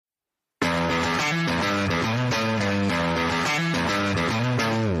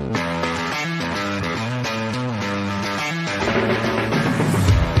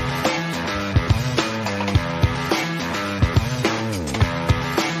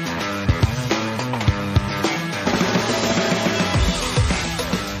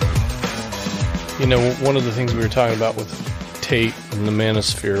You know, one of the things we were talking about with Tate and the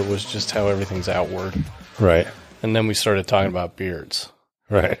manosphere was just how everything's outward. Right. And then we started talking about beards.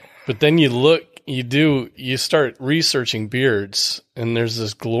 Right. But then you start researching beards, and there's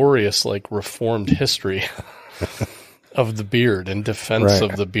this glorious, like, reformed history of the beard and defense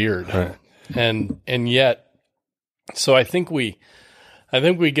of the beard. Right. And yet, so I think we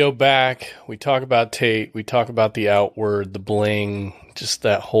go back, we talk about Tate, we talk about the outward, the bling, just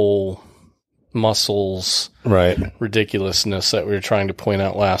that whole muscles ridiculousness that we were trying to point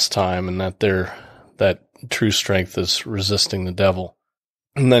out last time, and that true strength is resisting the devil.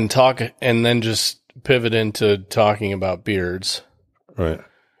 And then just pivot into talking about beards. Right.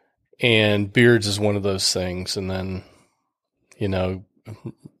 And beards is one of those things. And then, you know,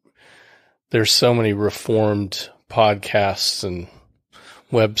 there's so many reformed podcasts and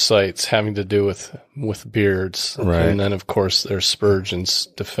websites having to do with beards. Right. And then, of course, there's Spurgeon's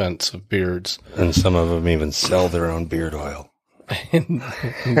defense of beards. And some of them even sell their own beard oil.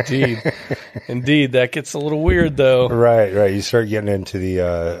 Indeed. Indeed. That gets a little weird, though. Right. You start getting into the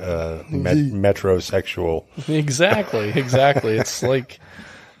metrosexual. Exactly. It's like,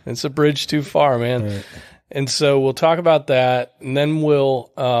 it's a bridge too far, man. Right. And so we'll talk about that, and then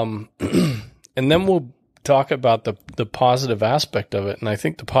we'll talk about the positive aspect of it. And I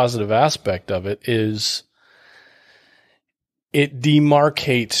think the positive aspect of it is it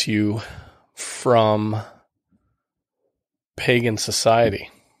demarcates you from pagan society.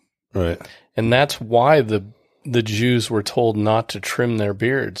 Right. And that's why the Jews were told not to trim their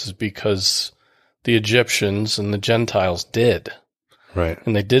beards, is because the Egyptians and the Gentiles did. Right.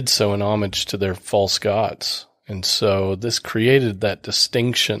 And they did so in homage to their false gods. And so this created that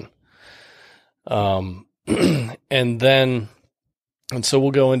distinction. And so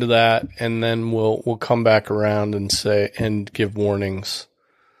we'll go into that, and then we'll come back around and give warnings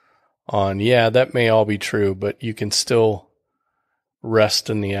on, that may all be true, but you can still rest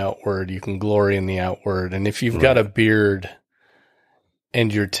in the outward. You can glory in the outward. And if you've got a beard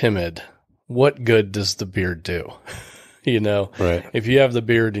and you're timid, what good does the beard do? You know, if you have the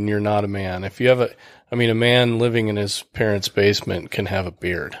beard and you're not a man, a man living in his parents' basement can have a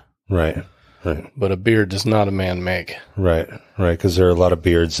beard. Right. But a beard does not a man make. Right. Because there are a lot of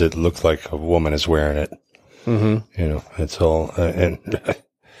beards that look like a woman is wearing it. Mm-hmm. You know, it's all, and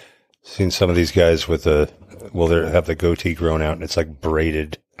seen some of these guys with they have the goatee grown out and it's like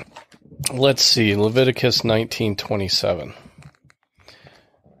braided. Let's see. Leviticus 19:27.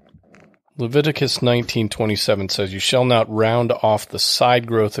 Leviticus 19:27 says, "You shall not round off the side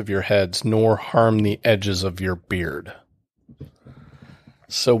growth of your heads, nor harm the edges of your beard."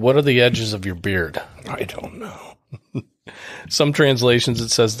 So what are the edges of your beard? I don't know. Some translations it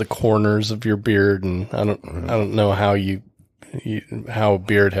says the corners of your beard, and I don't know how how a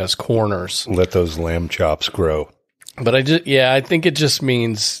beard has corners. Let those lamb chops grow. But I think it just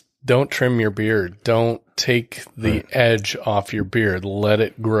means don't trim your beard. Don't take the edge off your beard. Let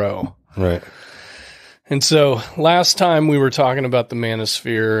it grow. Right. And so last time we were talking about the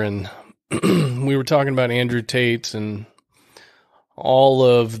manosphere, and we were talking about Andrew Tate and all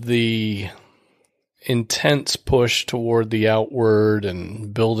of the intense push toward the outward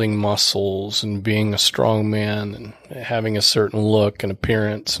and building muscles and being a strong man and having a certain look and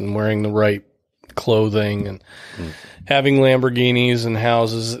appearance and wearing the right clothing and having Lamborghinis and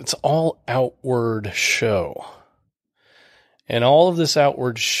houses. It's all outward show. And all of this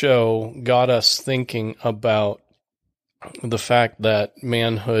outward show got us thinking about the fact that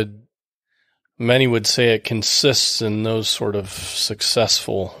manhood, many would say it consists in those sort of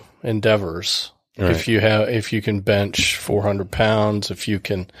successful endeavors. Right. If you can bench 400 pounds, if you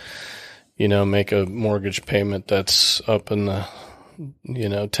can, make a mortgage payment that's up in the,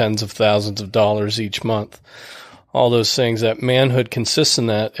 tens of thousands of dollars each month, all those things, that manhood consists in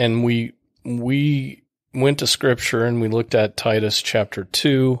that. And we went to Scripture and we looked at Titus chapter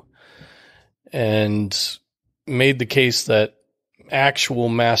 2 and made the case that actual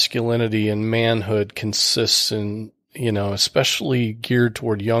masculinity and manhood consists in, especially geared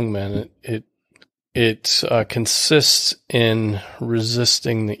toward young men, it consists in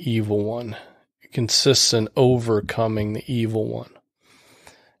resisting the evil one. It consists in overcoming the evil one.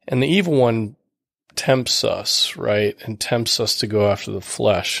 And the evil one tempts us, right? And tempts us to go after the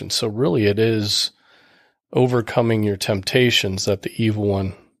flesh. And so really it is overcoming your temptations that the evil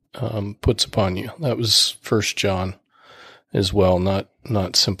one puts upon you. That was 1 John as well, not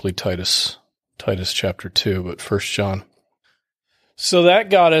simply Titus chapter 2, but 1 John. So that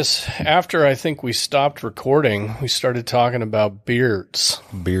got us, after I think we stopped recording, we started talking about beards.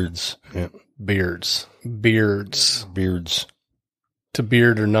 Beards, yeah. Beards. Beards. To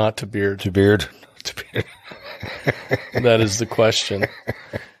beard or not to beard? To beard, with a beard? That is the question.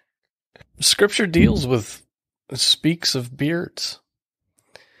 Scripture speaks of beards.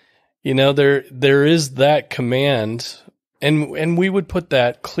 You know, there is that command, and we would put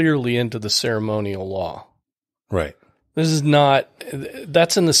that clearly into the ceremonial law. Right.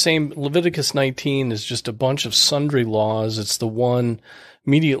 That's in the same, Leviticus 19 is just a bunch of sundry laws. It's the one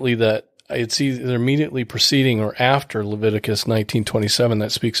immediately it's either immediately preceding or after Leviticus 19:27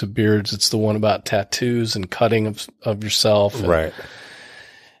 that speaks of beards. It's the one about tattoos and cutting of yourself. And, right.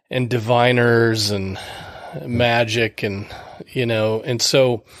 And diviners and magic and, you know, and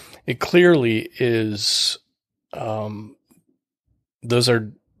so it clearly is, those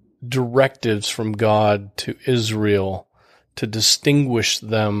are directives from God to Israel to distinguish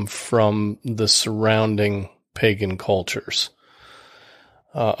them from the surrounding pagan cultures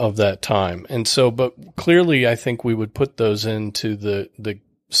of that time. And so, but clearly I think we would put those into the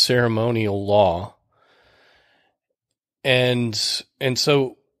ceremonial law. And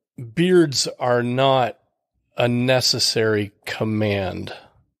so beards are not a necessary command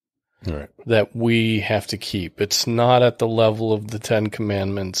that we have to keep. It's not at the level of the Ten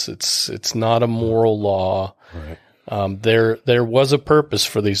Commandments. It's not a moral law. Right. There was a purpose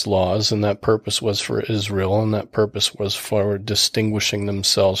for these laws, and that purpose was for Israel, and that purpose was for distinguishing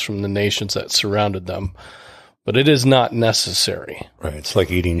themselves from the nations that surrounded them. But it is not necessary. Right. It's like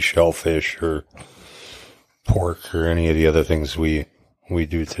eating shellfish or pork or any of the other things we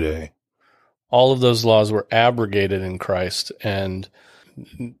do today. All of those laws were abrogated in Christ, and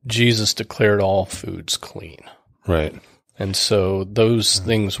Jesus declared all foods clean. Right. And so those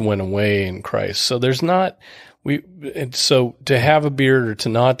things went away in Christ. So so to have a beard or to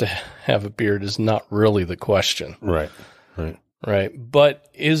not to have a beard is not really the question. Right. But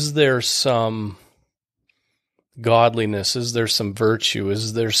is there some godliness? Is there some virtue?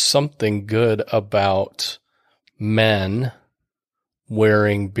 Is there something good about men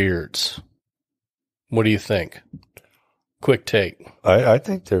wearing beards? What do you think? Quick take. I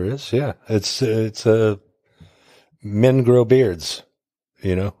think there is. Yeah. It's men grow beards,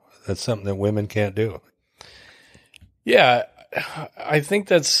 you know, that's something that women can't do. Yeah. I think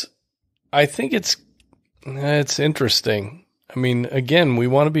it's interesting. I mean, again, we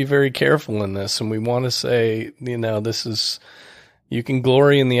want to be very careful in this, and we want to say, you know, you can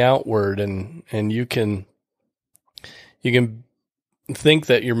glory in the outward, and you can think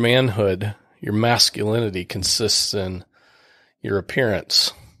that your manhood, your masculinity consists in your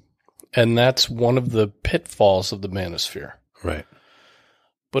appearance. And that's one of the pitfalls of the manosphere. Right.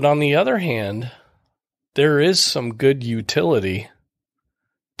 But on the other hand, there is some good utility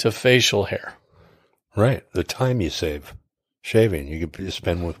to facial hair. Right. The time you save shaving, you could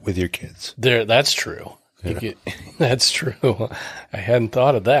spend with your kids. That's true. Yeah. That's true. I hadn't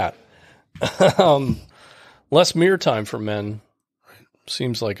thought of that. Less mirror time for men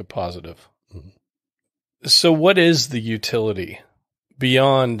seems like a positive. Mm-hmm. So what is the utility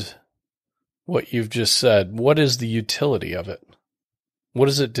beyond what you've just said? What is the utility of it? What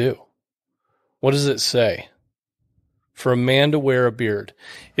does it do? What does it say? For a man to wear a beard.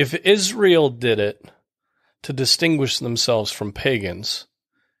 If Israel did it to distinguish themselves from pagans,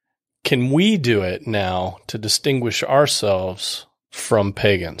 can we do it now to distinguish ourselves from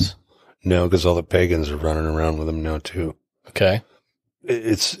pagans? No, because all the pagans are running around with them now too. Okay.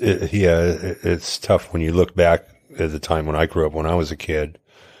 It's tough when you look back at the time when I grew up, when I was a kid.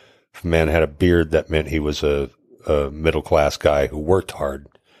 If a man had a beard, that meant he was a middle-class guy who worked hard,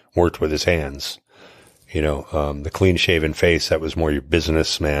 worked with his hands. You know, the clean-shaven face, that was more your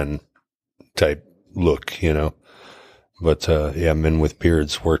businessman type look, you know. But, men with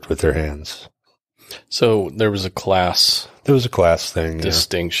beards worked with their hands. So there was a class. There was a class thing.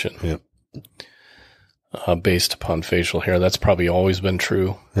 Distinction. Yeah. Based upon facial hair. That's probably always been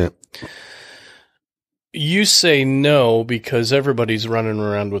true. Yeah. You say no because everybody's running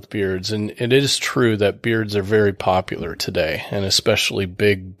around with beards, and it is true that beards are very popular today, and especially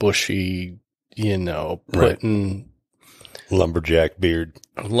big, bushy, you know, putting lumberjack beard,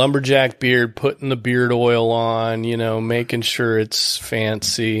 putting the beard oil on, you know, making sure it's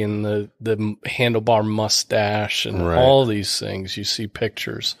fancy, and the handlebar mustache and all these things. You see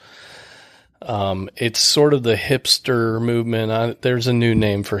pictures. It's sort of the hipster movement. There's a new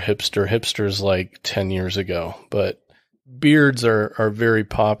name for hipster. Hipster is like 10 years ago, but beards are very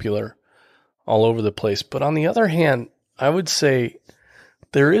popular all over the place. But on the other hand, I would say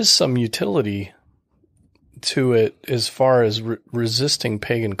there is some utility to it as far as resisting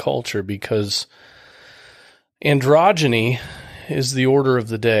pagan culture, because androgyny is the order of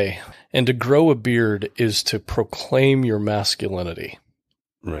the day, and to grow a beard is to proclaim your masculinity.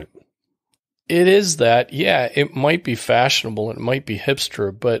 Right. It is that, yeah, it might be fashionable, it might be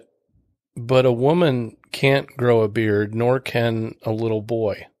hipster, but a woman can't grow a beard, nor can a little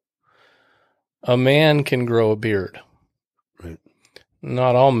boy. A man can grow a beard. Right.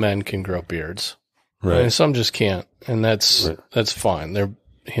 Not all men can grow beards. Right. I mean, some just can't, and that's fine. They're,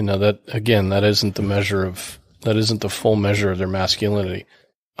 that isn't the full measure of their masculinity.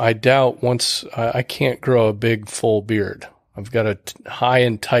 I doubt I can't grow a big full beard. I've got a high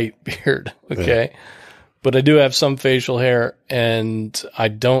and tight beard, okay? Yeah. But I do have some facial hair, and I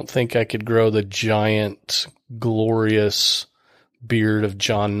don't think I could grow the giant, glorious beard of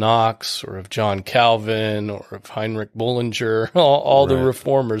John Knox or of John Calvin or of Heinrich Bullinger. All the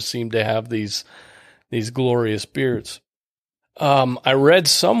reformers seem to have these glorious beards. I read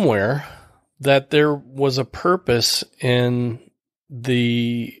somewhere that there was a purpose in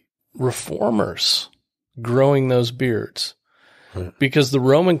the reformers growing those beards. Right. Because the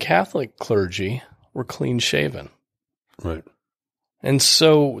Roman Catholic clergy were clean shaven. Right. And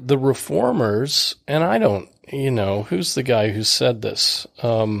so the reformers, and I don't, who's the guy who said this?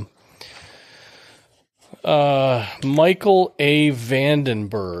 Michael A.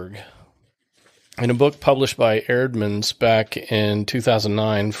 Vandenberg, in a book published by Erdmans back in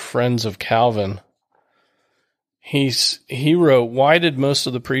 2009, Friends of Calvin, he wrote, "Why did most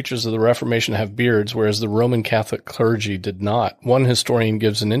of the preachers of the Reformation have beards, whereas the Roman Catholic clergy did not?" One historian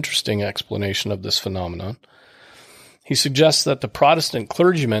gives an interesting explanation of this phenomenon. He suggests that the Protestant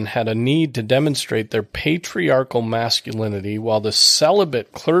clergymen had a need to demonstrate their patriarchal masculinity, while the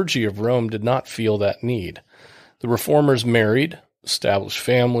celibate clergy of Rome did not feel that need. The reformers married, established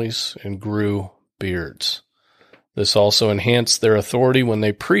families, and grew beards. This also enhanced their authority when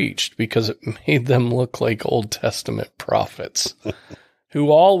they preached, because it made them look like Old Testament prophets, who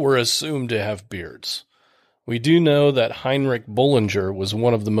all were assumed to have beards. We do know that Heinrich Bullinger was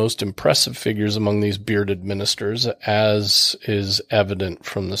one of the most impressive figures among these bearded ministers, as is evident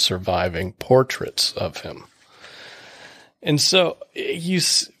from the surviving portraits of him. And so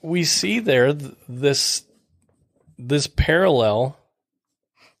we see there this parallel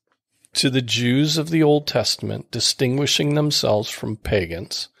to the Jews of the Old Testament distinguishing themselves from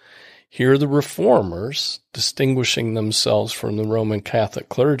pagans. Here are the reformers distinguishing themselves from the Roman Catholic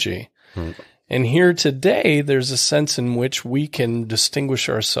clergy. Hmm. And here today, there's a sense in which we can distinguish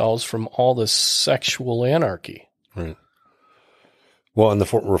ourselves from all this sexual anarchy. Right. Well, and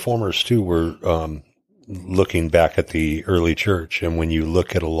the reformers, too, were looking back at the early church. And when you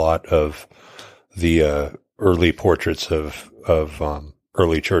look at a lot of the early portraits of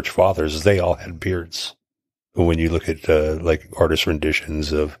early church fathers, they all had beards. When you look at like artist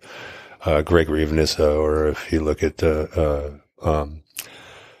renditions of Gregory of Nyssa, or if you look at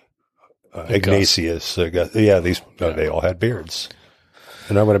Ignatius, they all had beards.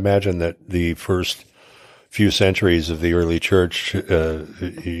 And I would imagine that the first few centuries of the early church,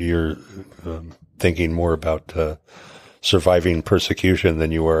 you're thinking more about surviving persecution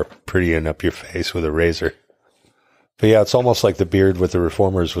than you are prettying up your face with a razor. But yeah, it's almost like the beard with the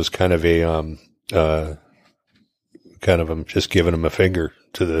reformers was kind of just giving them a finger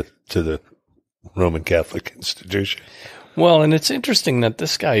to the Roman Catholic institution. Well, and it's interesting that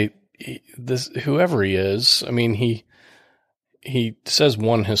this guy, whoever he is, I mean, he says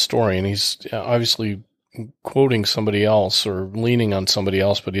one historian. He's obviously quoting somebody else or leaning on somebody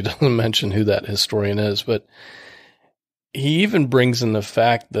else, but he doesn't mention who that historian is. But he even brings in the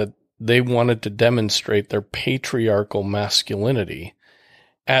fact that they wanted to demonstrate their patriarchal masculinity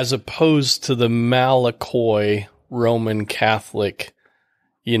as opposed to the Malakoi Roman Catholic,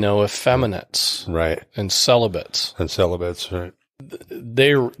 effeminates. Right. And celibates. Right.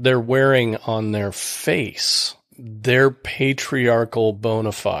 They're wearing on their face their patriarchal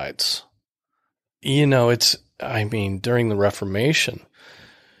bona fides. During the Reformation,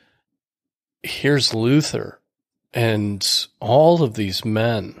 here's Luther and all of these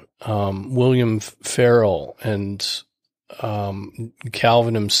men, William Farel and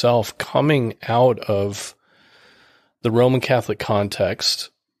Calvin himself, coming out of the Roman Catholic context,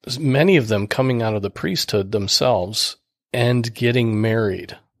 many of them coming out of the priesthood themselves and getting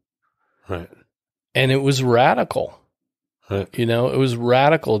married. Right. And it was radical. Right. It was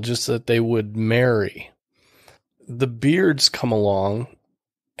radical just that they would marry. The beards come along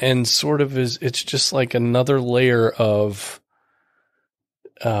and it's just like another layer of,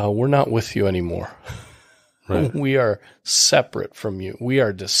 we're not with you anymore. Right. We are separate from you. We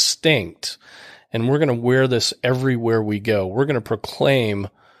are distinct. And we're going to wear this everywhere we go. We're going to proclaim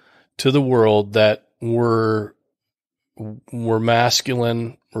to the world that we're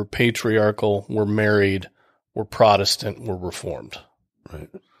masculine, we're patriarchal, we're married, we're Protestant, we're Reformed. Right.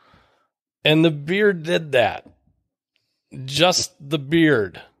 And the beard did that. Just the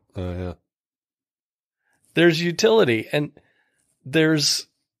beard. Oh, yeah. There's utility and there's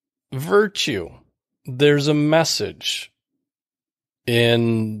virtue. There's a message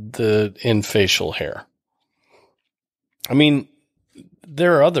in facial hair. I mean,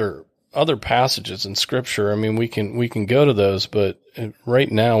 there are other passages in Scripture. I mean, we can go to those, but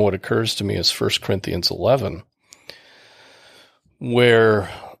right now what occurs to me is 1 Corinthians 11, where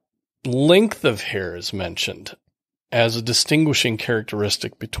length of hair is mentioned as a distinguishing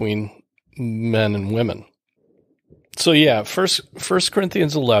characteristic between men and women. So yeah, 1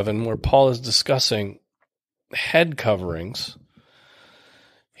 Corinthians 11, where Paul is discussing head coverings,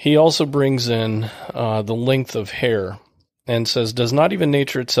 he also brings in the length of hair and says, does not even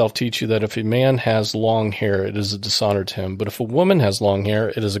nature itself teach you that if a man has long hair, it is a dishonor to him? But if a woman has long hair,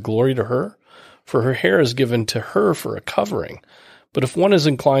 it is a glory to her, for her hair is given to her for a covering. But if one is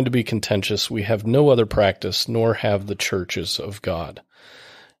inclined to be contentious, we have no other practice, nor have the churches of God.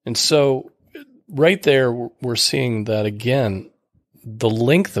 And so right there, we're seeing that again, the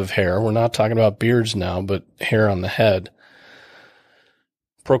length of hair, we're not talking about beards now, but hair on the head,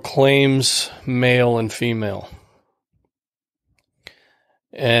 proclaims male and female.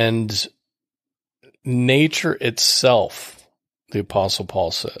 And nature itself, the Apostle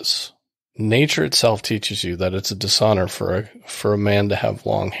Paul says, nature itself teaches you that it's a dishonor for a man to have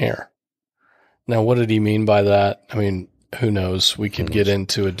long hair. Now, what did he mean by that? I mean, who knows? We could get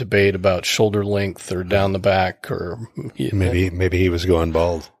into a debate about shoulder length or down the back, or maybe he was going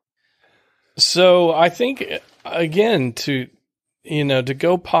bald. So I think, again, to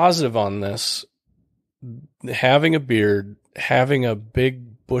go positive on this, having a beard, having a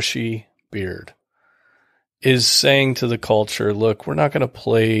big bushy beard, is saying to the culture, look, we're not going to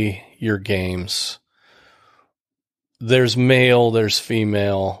play your games. There's male, there's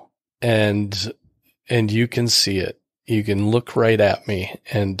female, and you can see it. You can look right at me,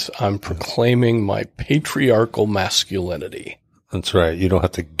 and I'm proclaiming my patriarchal masculinity. That's right. You don't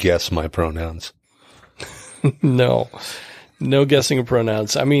have to guess my pronouns. No guessing of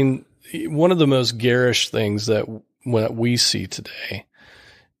pronouns. I mean, one of the most garish things that we see today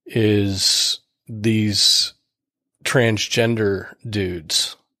is these transgender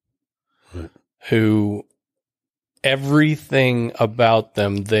dudes who everything about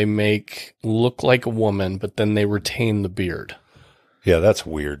them they make look like a woman, but then they retain the beard. Yeah, that's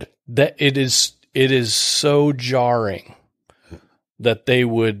weird. That it is so jarring that they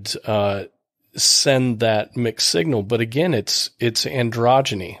would send that mixed signal. But again, it's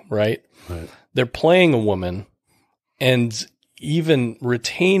androgyny, right? Right. They're playing a woman and even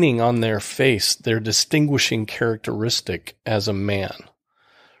retaining on their face their distinguishing characteristic as a man,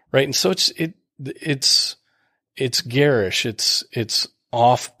 right? And so it's garish, it's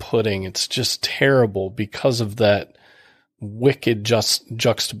off-putting, it's just terrible because of that wicked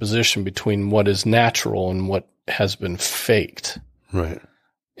juxtaposition between what is natural and what has been faked. Right.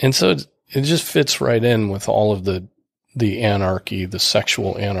 And so it just fits right in with all of the anarchy, the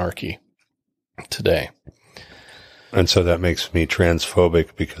sexual anarchy today. And so that makes me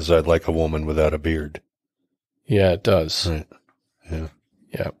transphobic because I'd like a woman without a beard. Yeah, it does. Right. Yeah.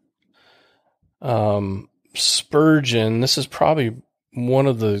 Yeah. Spurgeon, this is probably one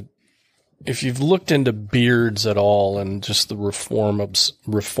of the, if you've looked into beards at all and just the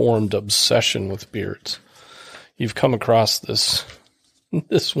reformed obsession with beards, you've come across this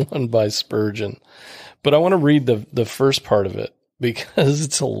one by Spurgeon. But I want to read the first part of it because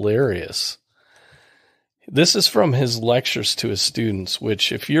it's hilarious. This is from his lectures to his students,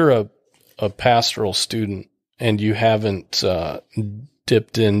 which if you're a pastoral student and you haven't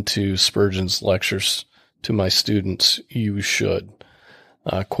dipped into Spurgeon's lectures to my students, you should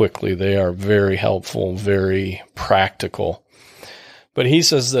quickly. They are very helpful, very practical. But he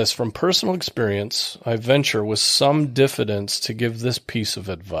says this, from personal experience, I venture with some diffidence to give this piece of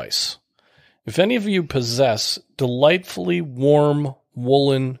advice. If any of you possess delightfully warm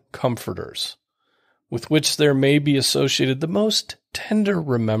woolen comforters, with which there may be associated the most tender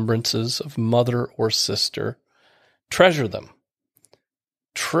remembrances of mother or sister, treasure them.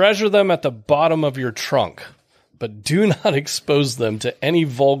 Treasure them at the bottom of your trunk, but do not expose them to any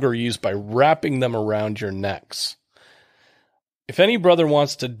vulgar use by wrapping them around your necks. If any brother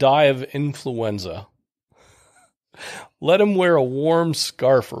wants to die of influenza, let him wear a warm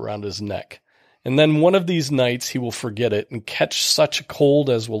scarf around his neck, and then one of these nights he will forget it and catch such a cold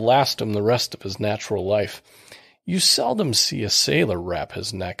as will last him the rest of his natural life. You seldom see a sailor wrap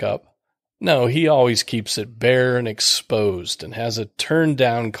his neck up. No, he always keeps it bare and exposed and has a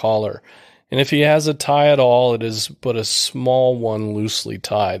turned-down collar And if he has a tie at all, it is but a small one loosely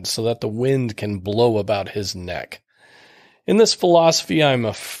tied, so that the wind can blow about his neck. In this philosophy I am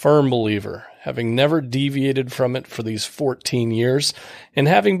a firm believer, having never deviated from it for these 14 years, and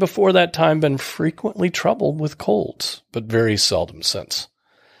having before that time been frequently troubled with colds, but very seldom since.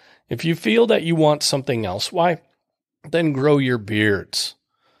 If you feel that you want something else, why, then grow your beards,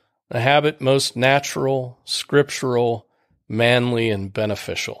 a habit most natural, scriptural, manly, and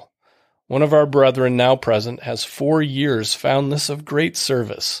beneficial. One of our brethren now present has 4 years found this of great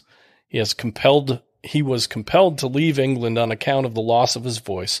service. He was compelled to leave England on account of the loss of his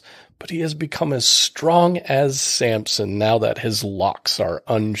voice, but he has become as strong as Samson now that his locks are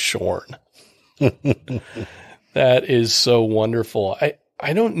unshorn. That is so wonderful.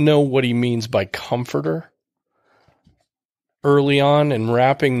 I don't know what he means by comforter. Early on, and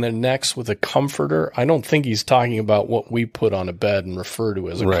wrapping their necks with a comforter. I don't think he's talking about what we put on a bed and refer to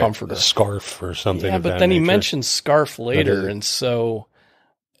as a comforter. A scarf or something. Yeah, but then he mentions scarf later, and so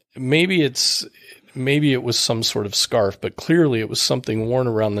maybe it was some sort of scarf, but clearly it was something worn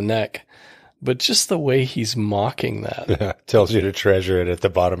around the neck. But just the way he's mocking that. Tells you to treasure it at the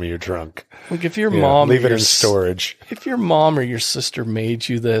bottom of your trunk. Like if your mom... leave it in storage. If your mom or your sister made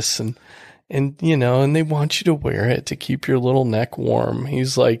you this and they want you to wear it to keep your little neck warm.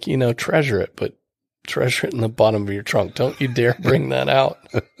 He's like, treasure it, but treasure it in the bottom of your trunk. Don't you dare bring that out.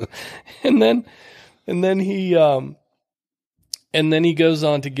 And then he goes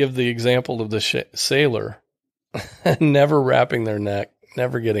on to give the example of the sailor never wrapping their neck,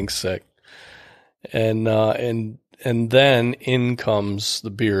 never getting sick. And then in comes the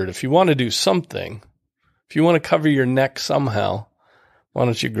beard. If you want to do something, if you want to cover your neck somehow, why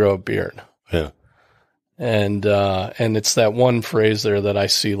don't you grow a beard? Yeah. And it's that one phrase there that I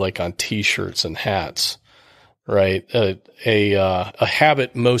see like on t-shirts and hats, right? A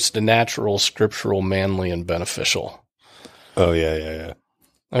habit most natural, scriptural, manly, and beneficial. Oh, yeah.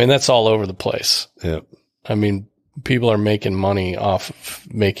 I mean, that's all over the place. Yeah. I mean, people are making money off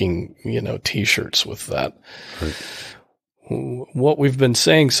of making, t-shirts with that. Right. What we've been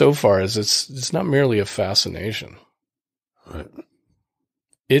saying so far is it's not merely a fascination. Right.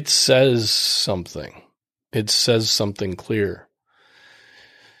 It says something. It says something clear.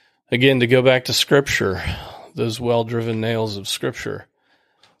 Again, to go back to Scripture, those well-driven nails of Scripture,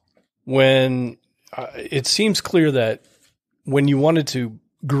 when it seems clear that when you wanted to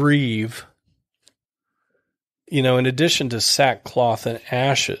grieve, in addition to sackcloth and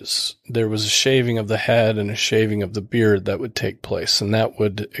ashes, there was a shaving of the head and a shaving of the beard that would take place, and that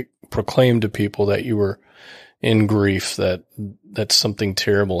would proclaim to people that you were in grief, that something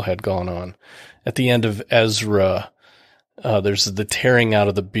terrible had gone on. At the end of Ezra, there's the tearing out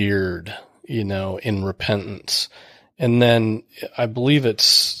of the beard, in repentance. And then I believe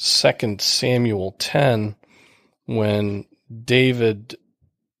it's 2 Samuel 10 when David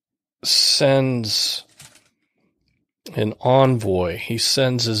sends an envoy. He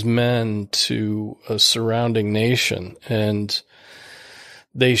sends his men to a surrounding nation, and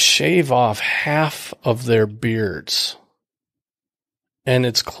they shave off half of their beards. And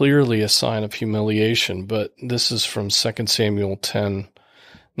it's clearly a sign of humiliation, but this is from 2 Samuel 10.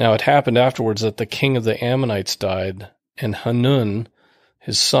 Now it happened afterwards that the king of the Ammonites died, and Hanun,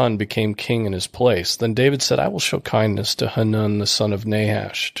 his son, became king in his place. Then David said, I will show kindness to Hanun, the son of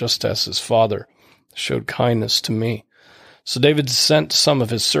Nahash, just as his father showed kindness to me. So David sent some of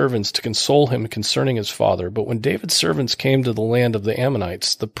his servants to console him concerning his father. But when David's servants came to the land of the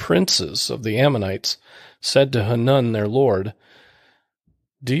Ammonites, the princes of the Ammonites said to Hanun, their lord,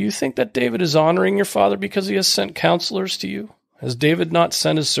 do you think that David is honoring your father because he has sent counselors to you? Has David not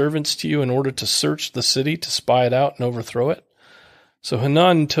sent his servants to you in order to search the city, to spy it out and overthrow it? So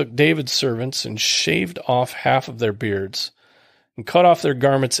Hanun took David's servants and shaved off half of their beards and cut off their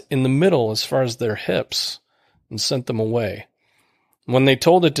garments in the middle as far as their hips, and sent them away. When they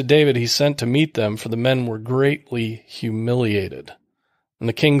told it to David, he sent to meet them, for the men were greatly humiliated. And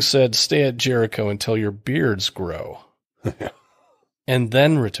the king said, stay at Jericho until your beards grow, and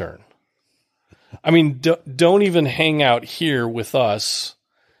then return. I mean, don't even hang out here with us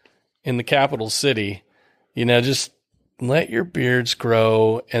in the capital city. Just let your beards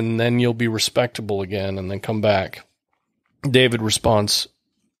grow, and then you'll be respectable again, and then come back. David responds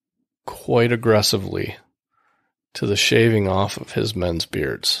quite aggressively to the shaving off of his men's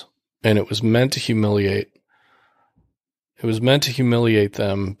beards. And it was meant to humiliate. It was meant to humiliate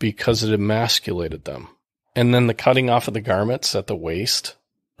them because it emasculated them. And then the cutting off of the garments at the waist.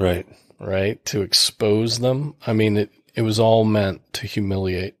 Right. To expose them. I mean, it was all meant to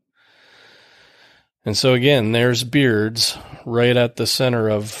humiliate. And so again, there's beards right at the center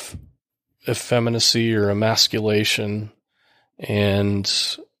of effeminacy or emasculation, and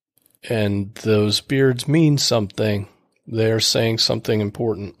those beards mean something. They're saying something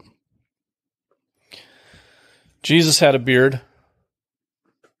important. Jesus had a beard,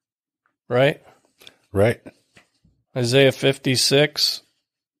 right? Right. Isaiah 50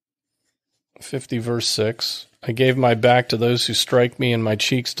 verse 6. I gave my back to those who strike me and my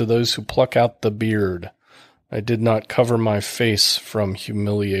cheeks to those who pluck out the beard. I did not cover my face from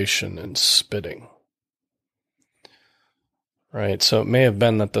humiliation and spitting. Right, so it may have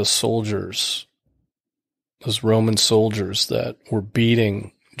been that those Roman soldiers that were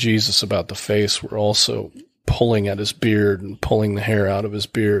beating Jesus about the face were also pulling at his beard and pulling the hair out of his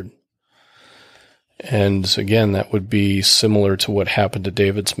beard. And again, that would be similar to what happened to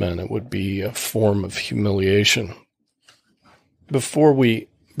David's men. It would be a form of humiliation. Before we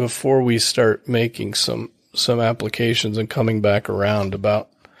start making some applications and coming back around about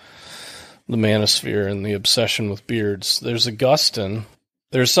the manosphere and the obsession with beards, there's Augustine.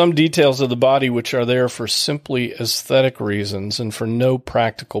 There are some details of the body which are there for simply aesthetic reasons and for no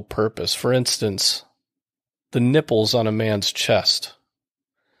practical purpose. For instance, the nipples on a man's chest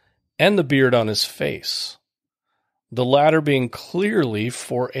and the beard on his face, the latter being clearly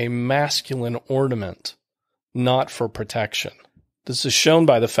for a masculine ornament, not for protection. This is shown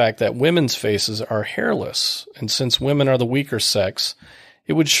by the fact that women's faces are hairless, and since women are the weaker sex,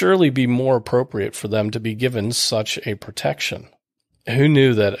 it would surely be more appropriate for them to be given such a protection. Who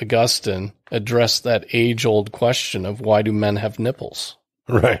knew that Augustine addressed that age-old question of why do men have nipples?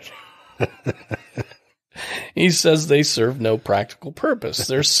 Right. He says they serve no practical purpose.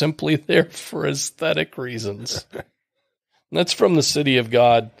 They're simply there for aesthetic reasons. And that's from the City of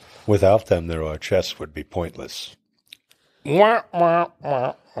God. Without them, their chests would be pointless. But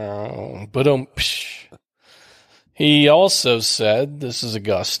he also said, this is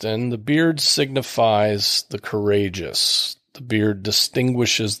Augustine, the beard signifies the courageous. The beard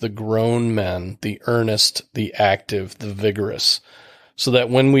distinguishes the grown men, the earnest, the active, the vigorous, so that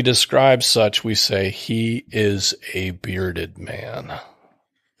when we describe such, we say, he is a bearded man.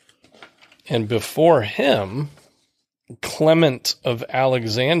 And before him, Clement of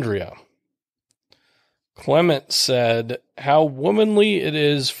Alexandria. Clement said, how womanly it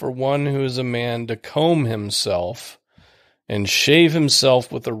is for one who is a man to comb himself and shave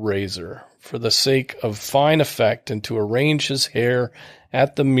himself with a razor for the sake of fine effect, and to arrange his hair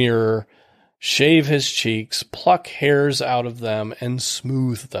at the mirror, shave his cheeks, pluck hairs out of them, and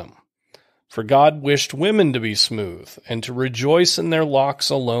smooth them. For God wished women to be smooth, and to rejoice in their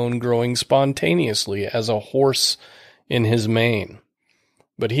locks alone, growing spontaneously as a horse in his mane.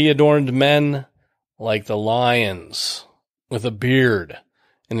 But he adorned men like the lions, with a beard,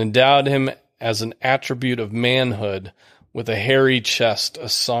 and endowed him as an attribute of manhood, with a hairy chest, a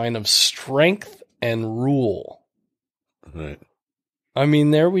sign of strength and rule. Right. I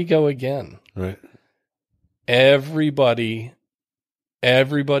mean, there we go again. Right. Everybody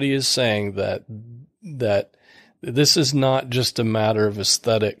is saying that this is not just a matter of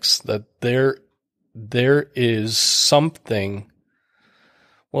aesthetics, that there is something.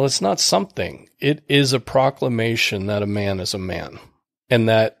 Well, it's not something. It is a proclamation that a man is a man, and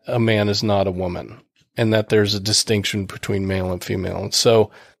that a man is not a woman, and that there's a distinction between male and female. And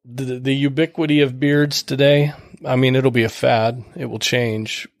so the ubiquity of beards today, I mean, it'll be a fad. It will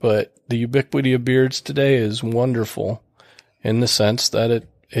change, but the ubiquity of beards today is wonderful in the sense that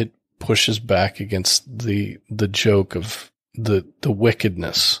it pushes back against the joke of the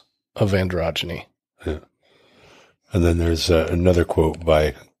wickedness of androgyny. Yeah. And then there's another quote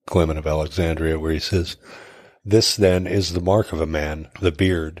by Clement of Alexandria where he says, this then is the mark of a man, the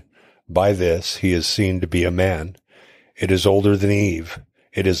beard. By this he is seen to be a man. It is older than Eve.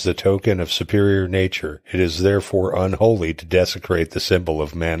 It is the token of superior nature. It is therefore unholy to desecrate the symbol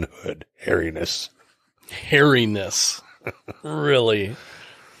of manhood, hairiness. Hairiness. Really.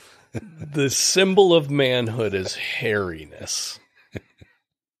 The symbol of manhood is hairiness.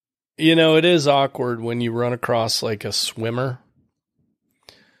 You know, it is awkward when you run across like a swimmer,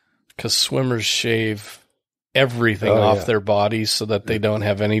 because swimmers shave everything off their bodies so that they don't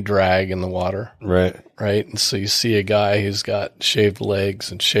have any drag in the water. Right. Right. And so you see a guy who's got shaved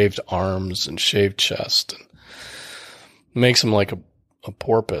legs and shaved arms and shaved chest, and makes him like a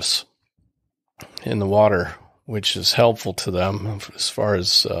porpoise in the water, which is helpful to them as far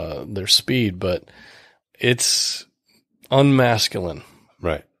as their speed, but it's unmasculine.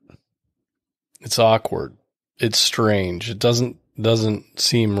 Right. It's awkward. It's strange. It doesn't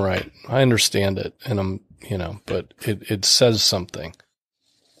seem right. I understand it, and but it says something.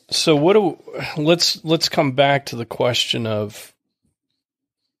 So let's come back to the question of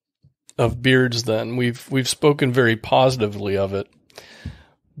beards then. We've spoken very positively of it.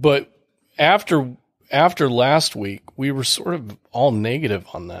 But after last week, we were sort of all negative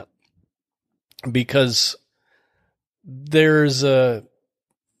on that, because there's a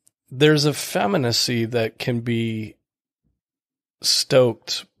effeminacy that can be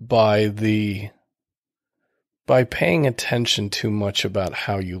stoked by paying attention too much about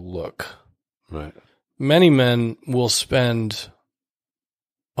how you look. Right. Many men will spend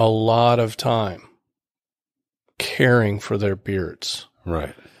a lot of time caring for their beards.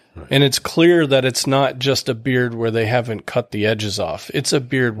 Right. And it's clear that it's not just a beard where they haven't cut the edges off. It's a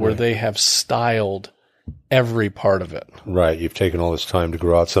beard where they have styled every part of it. Right. You've taken all this time to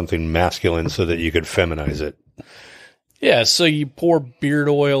grow out something masculine so that you could feminize it. Yeah, so you pour beard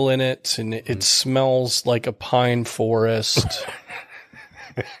oil in it, and it smells like a pine forest.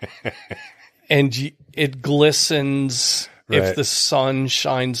 And it glistens if the sun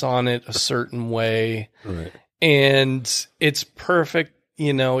shines on it a certain way. Right. And it's perfect.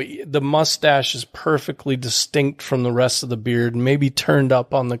 You know, the mustache is perfectly distinct from the rest of the beard, maybe turned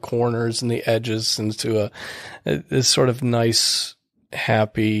up on the corners and the edges into a sort of nice,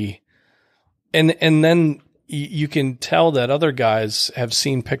 happy. And then you can tell that other guys have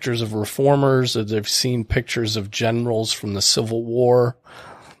seen pictures of reformers, or they've seen pictures of generals from the Civil War,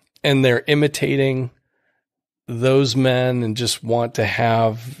 and they're imitating those men and just want to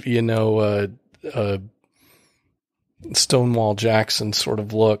have, you know, a Stonewall Jackson sort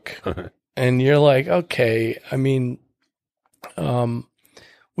of look. And you're like, okay, I mean,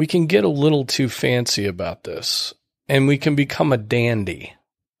 we can get a little too fancy about this, and we can become a dandy.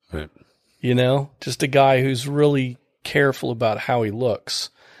 Right. You know, just a guy who's really careful about how he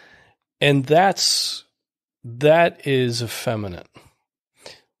looks. And that is effeminate.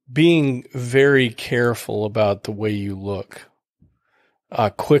 Being very careful about the way you look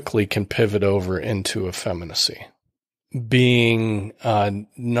quickly can pivot over into effeminacy. Being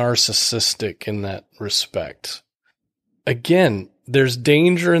narcissistic in that respect. Again, there's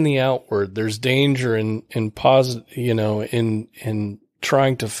danger in the outward. There's danger in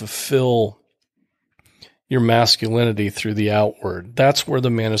trying to fulfill your masculinity through the outward. That's where the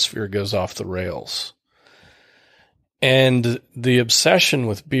manosphere goes off the rails. And the obsession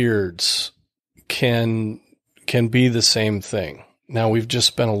with beards can be the same thing. Now, we've just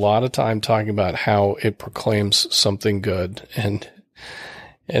spent a lot of time talking about how it proclaims something good, and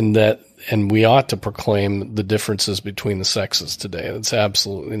we ought to proclaim the differences between the sexes today. That's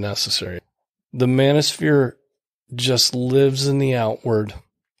absolutely necessary. The manosphere just lives in the outward,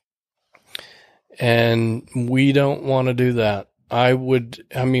 and we don't want to do that.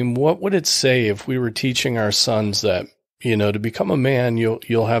 What would it say if we were teaching our sons that, you know, to become a man,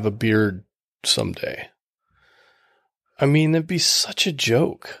 you'll have a beard someday? I mean, it'd be such a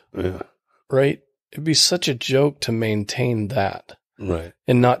joke, right? It'd be such a joke to maintain that, right,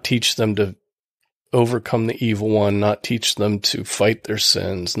 and not teach them to overcome the evil one, not teach them to fight their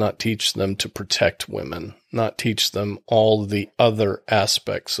sins, not teach them to protect women, not teach them all the other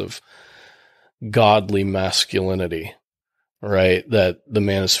aspects of godly masculinity, right, that the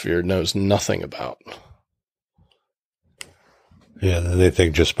manosphere knows nothing about. Yeah, they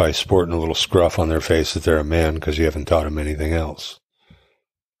think just by sporting a little scruff on their face that they're a man because you haven't taught them anything else.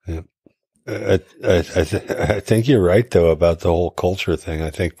 Yeah. I think you're right, though, about the whole culture thing.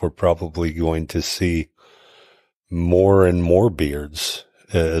 I think we're probably going to see more and more beards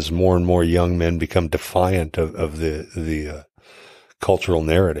as more and more young men become defiant of the cultural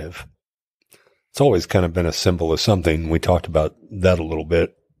narrative. It's always kind of been a symbol of something. We talked about that a little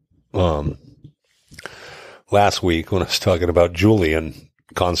bit last week when I was talking about Julian,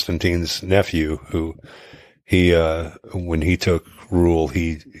 Constantine's nephew, who when he took rule,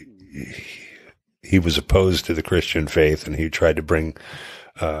 he was opposed to the Christian faith, and he tried to bring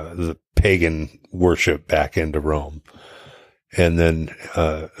the pagan worship back into Rome. And then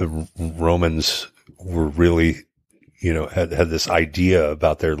Romans were really, had this idea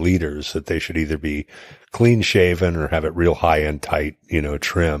about their leaders that they should either be clean shaven or have it real high and tight,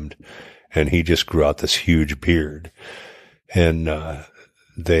 trimmed. And he just grew out this huge beard, and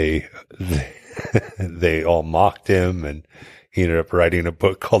they all mocked him, and he ended up writing a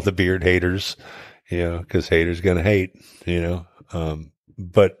book called The Beard Haters, because haters gonna hate,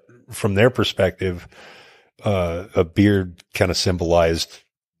 but from their perspective, a beard kind of symbolized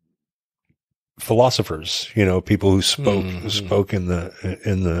philosophers, people who spoke in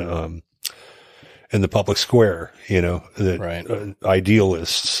the public square,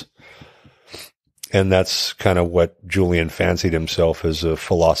 idealists. And that's kind of what Julian fancied himself as, a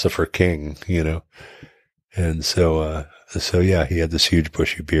philosopher king, And so, So yeah, he had this huge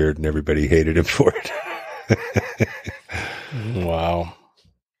bushy beard and everybody hated him for it. Wow.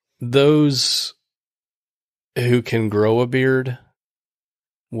 Those who can grow a beard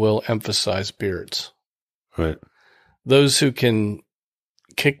will emphasize beards. Right. Those who can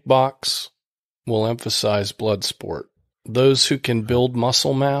kickbox will emphasize blood sport. Those who can build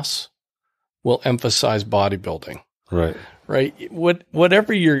muscle mass will emphasize bodybuilding. Right. Right.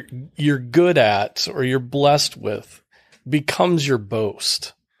 Whatever you're good at or you're blessed with becomes your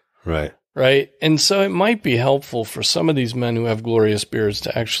boast. Right. Right. And so it might be helpful for some of these men who have glorious beards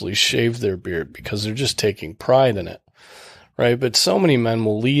to actually shave their beard because they're just taking pride in it. Right. But so many men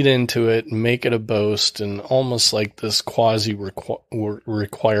will lead into it and make it a boast and almost like this quasi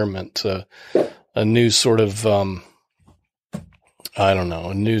requirement, a new sort of,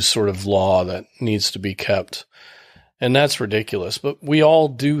 a new sort of law that needs to be kept. And that's ridiculous. But we all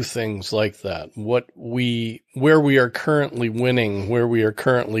do things like that. Where we are currently winning, where we are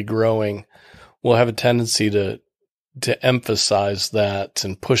currently growing, we'll have a tendency to emphasize that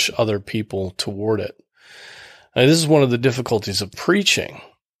and push other people toward it. Now, this is one of the difficulties of preaching,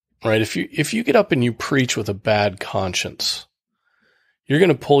 right? If you get up and you preach with a bad conscience, you're going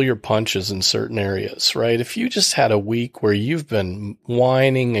to pull your punches in certain areas, right? If you just had a week where you've been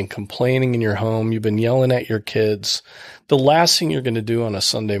whining and complaining in your home, you've been yelling at your kids, the last thing you're going to do on a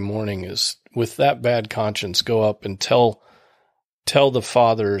Sunday morning is, with that bad conscience, go up and tell the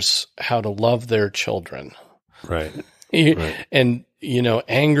fathers how to love their children. Right. Right. And,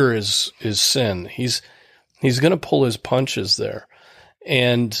 anger is sin. He's going to pull his punches there.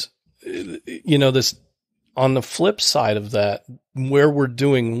 And, this, on the flip side of that, where we're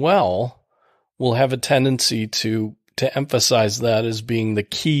doing well, we'll have a tendency to emphasize that as being the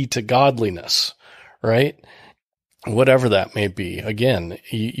key to godliness, right? Whatever that may be. Again,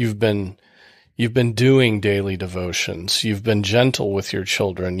 you've been doing daily devotions. You've been gentle with your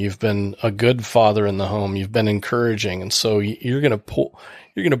children. You've been a good father in the home. You've been encouraging. And so you're going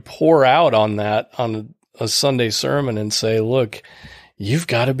to pour out on that on a Sunday sermon and say, look, you've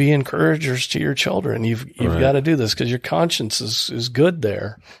got to be encouragers to your children. You've Right. got to do this because your conscience is good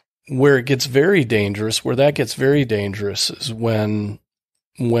there. Where it gets very dangerous, is when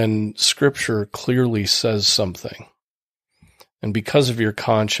Scripture clearly says something. And because of your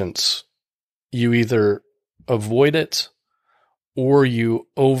conscience, you either avoid it or you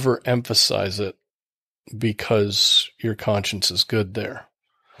overemphasize it because your conscience is good there.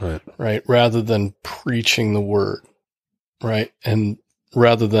 Right. Rather than preaching the word. Right. And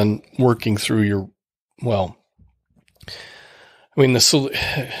rather than working through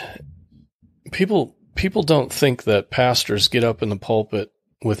people don't think that pastors get up in the pulpit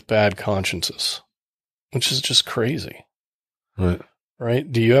with bad consciences, which is just crazy. Right.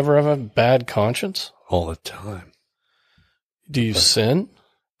 Right? Do you ever have a bad conscience? All the time. Do you sin?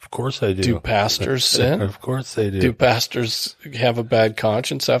 Of course I do. Do pastors sin? Of course they do. Do pastors have a bad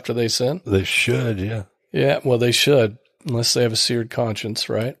conscience after they sin? They should, yeah. Yeah, well, they should, unless they have a seared conscience,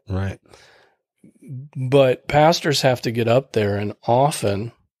 right? Right. But pastors have to get up there, and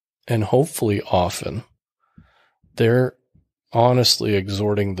often, and hopefully often, they're honestly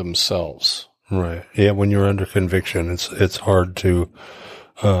exhorting themselves. Right. Yeah. When you're under conviction, it's hard to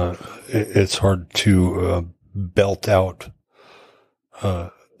belt out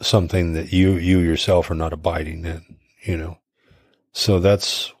something that you yourself are not abiding in. So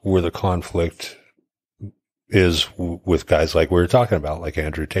that's where the conflict is with guys like we were talking about, like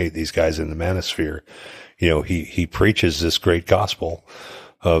Andrew Tate, these guys in the manosphere. He preaches this great gospel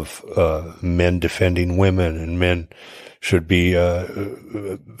of men defending women, and men should be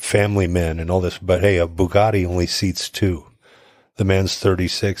family men and all this. But hey, a Bugatti only seats 2. The man's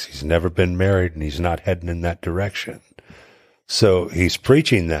 36. He's never been married, and he's not heading in that direction. So he's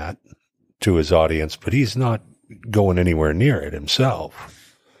preaching that to his audience, but he's not going anywhere near it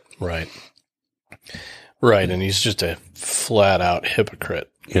himself. Right. Right. And he's just a flat out hypocrite.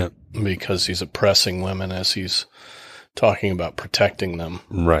 Yeah. Because he's oppressing women as he's talking about protecting them.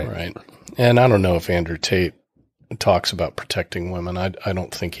 Right. Right. And I don't know if Andrew Tate talks about protecting women. I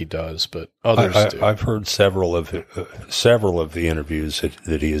don't think he does, but others do. I've heard several of the interviews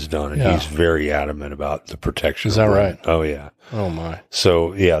that he has done, and he's very adamant about the protection. Is that right? Oh yeah. Oh my.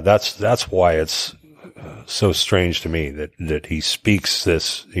 So yeah, that's why it's so strange to me that he speaks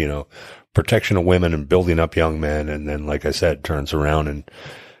this, protection of women and building up young men, and then, like I said, turns around and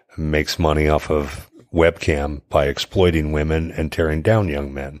makes money off of webcam by exploiting women and tearing down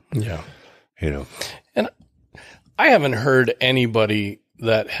young men. Yeah. And I haven't heard anybody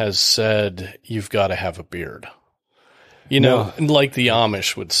that has said you've got to have a beard. like the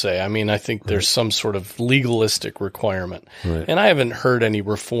Amish would say. I mean, I think there's some sort of legalistic requirement. Right. And I haven't heard any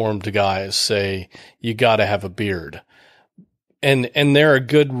reformed guys say you got to have a beard. And there are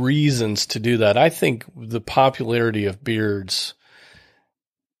good reasons to do that. I think the popularity of beards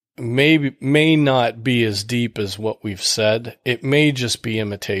may not be as deep as what we've said. It may just be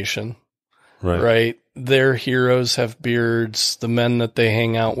imitation. Right? Their heroes have beards. The men that they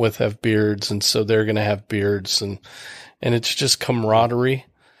hang out with have beards, and so they're going to have beards, and it's just camaraderie.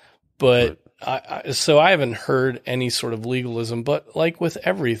 But so I haven't heard any sort of legalism. But like with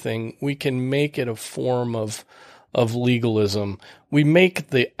everything, we can make it a form of legalism. We make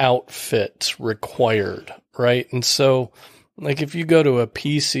the outfit required, right? And so, like if you go to a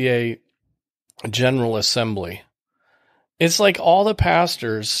PCA General Assembly, it's like all the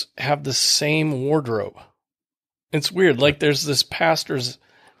pastors have the same wardrobe. It's weird. Like there's this pastor's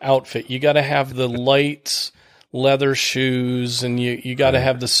outfit. You got to have the light leather shoes, and you got to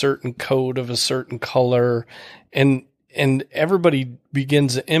have the certain coat of a certain color, and everybody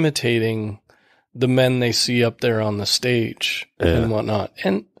begins imitating the men they see up there on the stage and whatnot.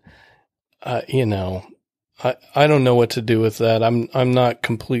 And I don't know what to do with that. I'm not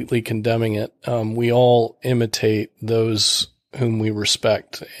completely condemning it. We all imitate those whom we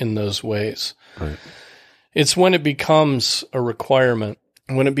respect in those ways. Right. It's when it becomes a requirement,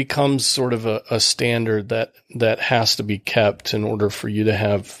 when it becomes sort of a standard that has to be kept in order for you to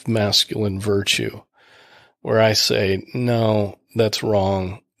have masculine virtue, where I say, no, that's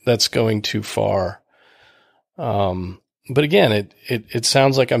wrong. That's going too far. But again, it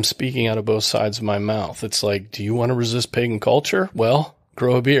sounds like I'm speaking out of both sides of my mouth. It's like, do you want to resist pagan culture? Well,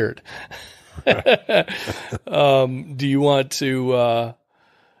 grow a beard. Do you want to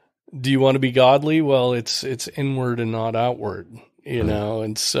be godly? Well, it's inward and not outward, know?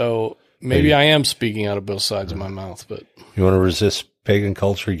 And so maybe I am speaking out of both sides of my mouth, but you want to resist pagan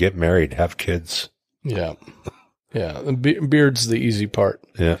culture, get married, have kids. Yeah. Yeah. The beard's the easy part.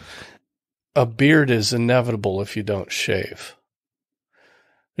 Yeah. A beard is inevitable if you don't shave.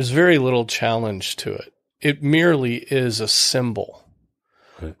 There's very little challenge to it. It merely is a symbol,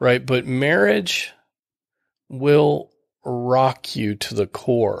 right? But marriage will rock you to the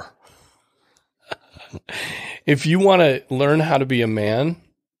core. If you want to learn how to be a man,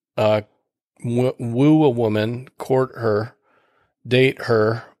 woo a woman, court her, date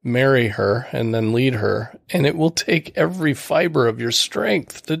her, marry her, and then lead her, and it will take every fiber of your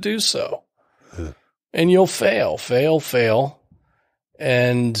strength to do so. And you'll fail,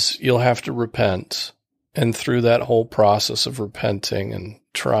 and you'll have to repent. And through that whole process of repenting and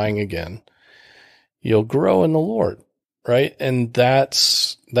trying again, you'll grow in the Lord, right? And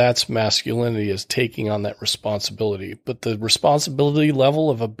that's masculinity, is taking on that responsibility. But the responsibility level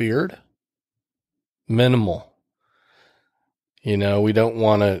of a beard, minimal. We don't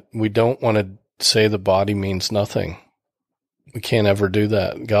want to say the body means nothing. We can't ever do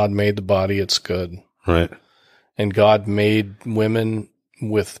that. God made the body, it's good. Right. And God made women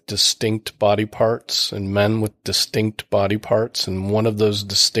with distinct body parts and men with distinct body parts, and one of those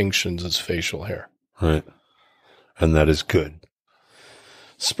distinctions is facial hair. Right. And that is good.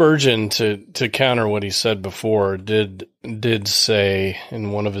 Spurgeon, to counter what he said before, did say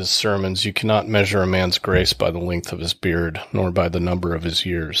in one of his sermons, you cannot measure a man's grace by the length of his beard, nor by the number of his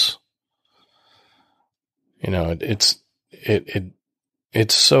years. It's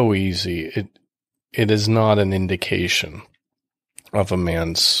so easy. It is not an indication of a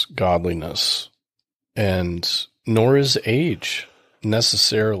man's godliness, and nor is age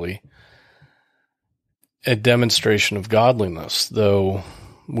necessarily a demonstration of godliness, though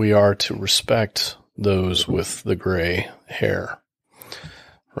we are to respect those with the gray hair,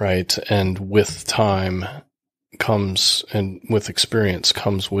 right? And with time comes, and with experience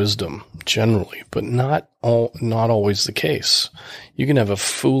comes wisdom generally, but not always the case. You can have a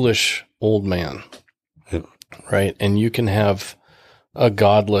foolish old man, right? And you can have a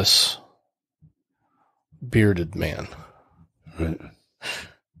godless bearded man. Right.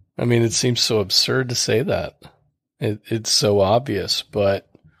 I mean, it seems so absurd to say that. It's so obvious, but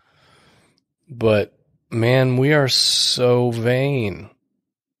man, we are so vain.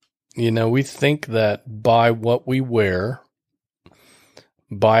 We think that by what we wear,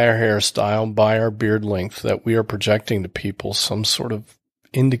 by our hairstyle, by our beard length, that we are projecting to people some sort of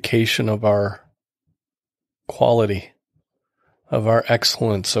indication of our quality, of our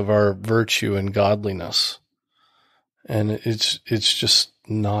excellence, of our virtue and godliness. And it's just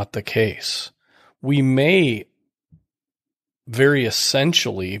not the case. We may very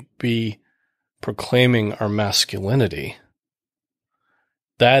essentially be proclaiming our masculinity.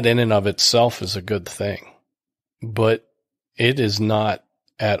 That in and of itself is a good thing. But it is not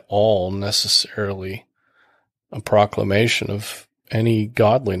at all necessarily a proclamation of any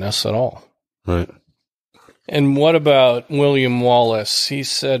godliness at all. Right. And what about William Wallace? He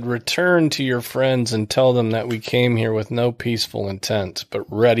said, "Return to your friends and tell them that we came here with no peaceful intent, but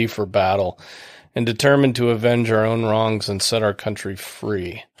ready for battle, and determined to avenge our own wrongs and set our country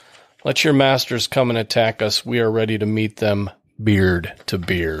free. Let your masters come and attack us. We are ready to meet them beard to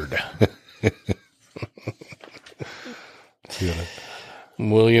beard." Yeah.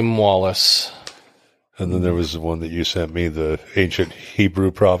 William Wallace. And then there was the one that you sent me, the ancient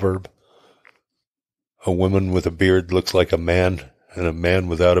Hebrew proverb. A woman with a beard looks like a man, and a man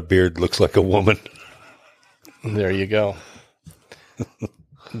without a beard looks like a woman. There you go.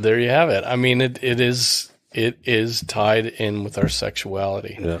 There you have it. I mean, it is tied in with our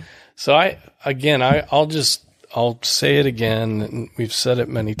sexuality. Yeah. So I'll say it again. And we've said it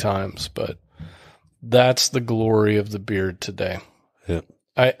many times, but that's the glory of the beard today. Yeah.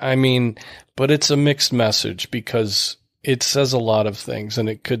 I mean, but it's a mixed message because it says a lot of things, and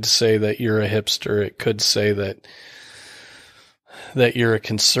it could say that you're a hipster. It could say that you're a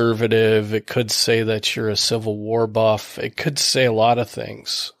conservative. It could say that you're a Civil War buff. It could say a lot of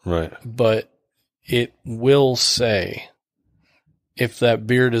things. Right. But it will say, if that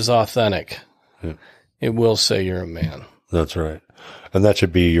beard is authentic, it will say you're a man. That's right. And that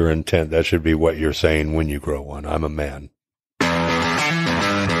should be your intent. That should be what you're saying when you grow one. I'm a man.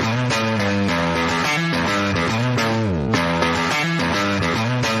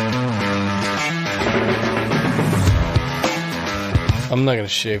 I'm not going to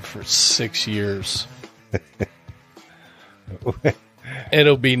shave for 6 years.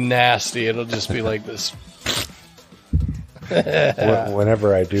 It'll be nasty. It'll just be like this.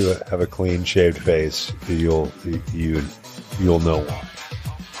 Whenever I do have a clean shaved face, you'll know why.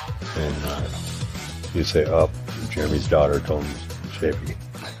 And you say, "Oh, Jeremy's daughter told me to shave you."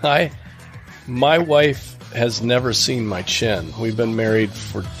 My wife has never seen my chin. We've been married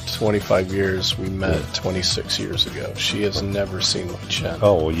for 25 years. We met 26 years ago. She has never seen my chin.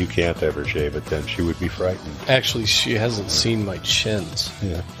 Oh, well, you can't ever shave it then. She would be frightened. Actually, she hasn't seen my chins.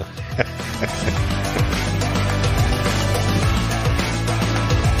 Yeah.